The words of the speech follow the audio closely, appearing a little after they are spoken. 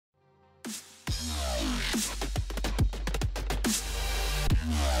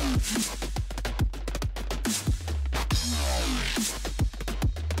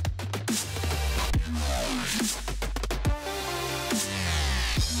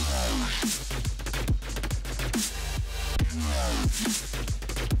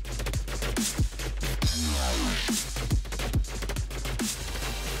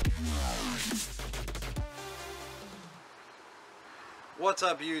What's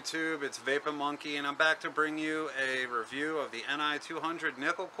up YouTube, it's Vaping Monkey and I'm back to bring you a review of the NI200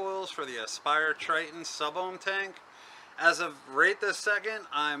 nickel coils for the Aspire Triton Sub Tank. As of right this second,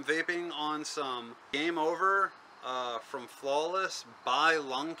 I'm vaping on some Game Over from Flawless by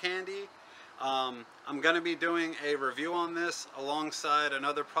Lung Candy. I'm going to be doing a review on this alongside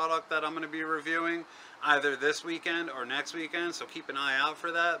another product that I'm going to be reviewing either this weekend or next weekend, so keep an eye out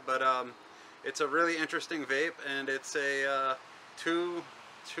for that. But it's a really interesting vape, and it's a 2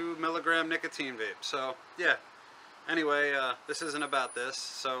 milligram nicotine vape. So yeah, anyway, this isn't about this,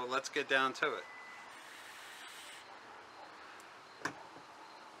 so let's get down to it.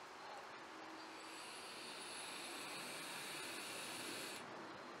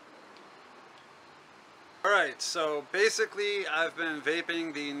 Alright, so basically I've been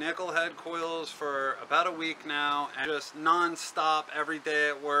vaping the nickel head coils for about a week now, and just non-stop every day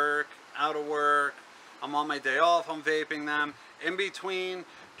at work, out of work, I'm on my day off, I'm vaping them, in between,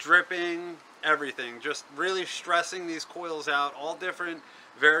 dripping, everything, just really stressing these coils out, all different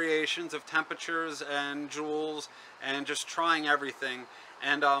variations of temperatures and joules, and just trying everything.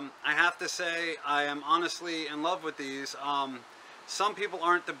 And I have to say, I am honestly in love with these. Some people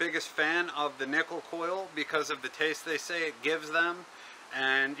aren't the biggest fan of the nickel coil because of the taste they say it gives them.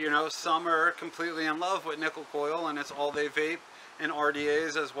 And you know, some are completely in love with nickel coil and it's all they vape in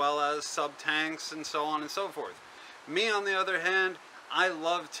RDAs as well as sub tanks and so on and so forth. Me on the other hand, I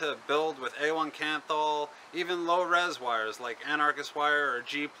love to build with A1 Canthal, even low res wires like Anarchist wire or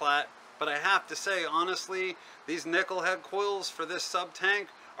G-Plat. But I have to say, honestly, these nickel head coils for this sub tank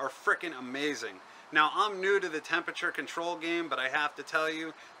are freaking amazing. Now, I'm new to the temperature control game, but I have to tell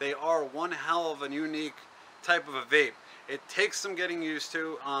you, they are one hell of a unique type of a vape. It takes some getting used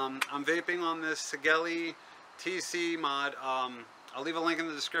to. I'm vaping on this sigelei TC mod. I'll leave a link in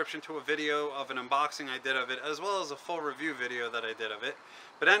the description to a video of an unboxing I did of it, as well as a full review video that I did of it.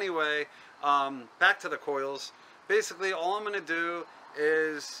 But anyway, back to the coils. Basically, all I'm going to do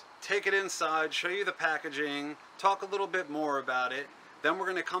is take it inside, show you the packaging, talk a little bit more about it. Then we're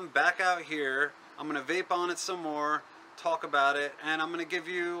going to come back out here. I'm going to vape on it some more, talk about it, and I'm going to give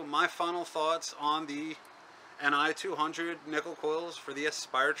you my final thoughts on the NI200 nickel coils for the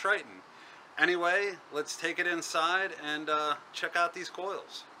Aspire Triton. Anyway, let's take it inside and check out these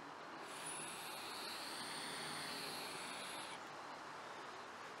coils.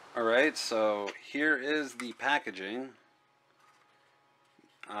 Alright, so here is the packaging.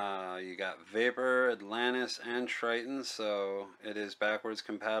 You got Vapor, Atlantis, and Triton, so it is backwards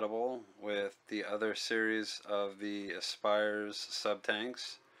compatible with the other series of the Aspire's sub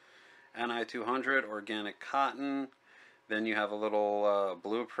tanks. NI200 organic cotton. Then you have a little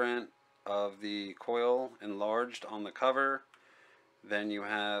blueprint of the coil enlarged on the cover. Then you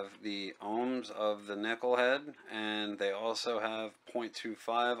have the ohms of the nickel head, and they also have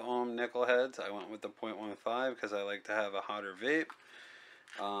 0.25 ohm nickel heads. I went with the 0.15 because I like to have a hotter vape.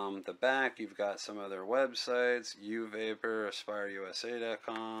 The back, you've got some other websites, UVapor,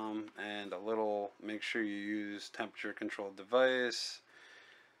 AspireUSA.com, and a little make sure you use temperature controlled device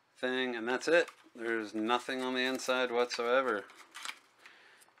thing, and that's it. There's nothing on the inside whatsoever.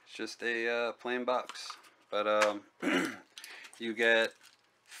 It's just a plain box. But you get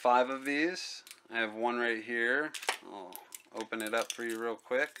 5 of these. I have one right here. I'll open it up for you real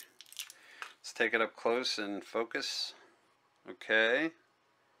quick. Let's take it up close and focus. Okay.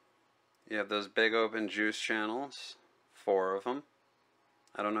 You have those big open juice channels, 4 of them.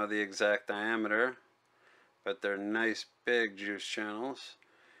 I don't know the exact diameter, but they're nice big juice channels.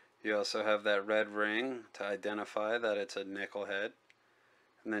 You also have that red ring to identify that it's a nickel head.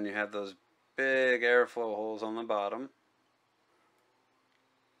 And then you have those big airflow holes on the bottom.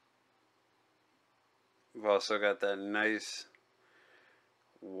 We've also got that nice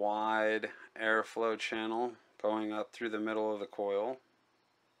wide airflow channel going up through the middle of the coil.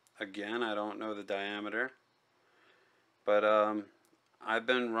 Again, I don't know the diameter, but I've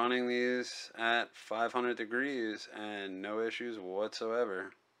been running these at 500 degrees and no issues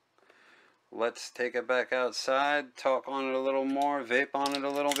whatsoever. Let's take it back outside, talk on it a little more, vape on it a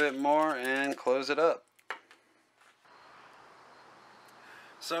little bit more, and close it up.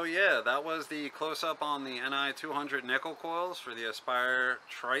 So yeah, that was the close-up on the NI200 nickel coils for the Aspire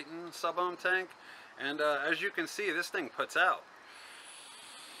Triton Sub Tank. And as you can see, this thing puts out.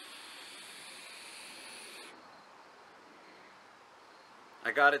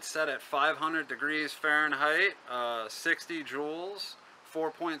 I got it set at 500 degrees Fahrenheit, 60 joules,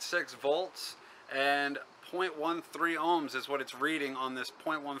 4.6 volts, and 0.13 ohms is what it's reading on this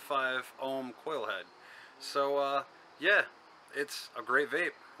 0.15 ohm coil head. So yeah, it's a great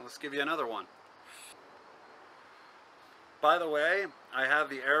vape. Let's give you another one. By the way, I have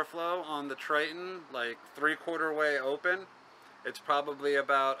the airflow on the Triton like 3/4 way open. It's probably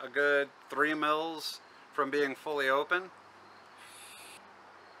about a good 3 mils from being fully open.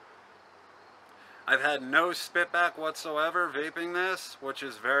 I've had no spitback whatsoever vaping this, which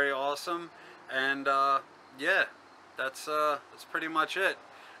is very awesome. And yeah, that's pretty much it.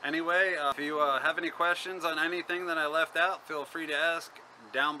 Anyway, if you have any questions on anything that I left out, feel free to ask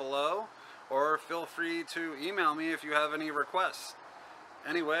down below, or feel free to email me if you have any requests.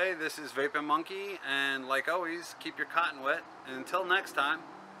 Anyway, this is Vaping Monkey, and like always, keep your cotton wet. And until next time,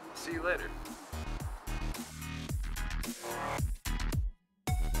 see you later.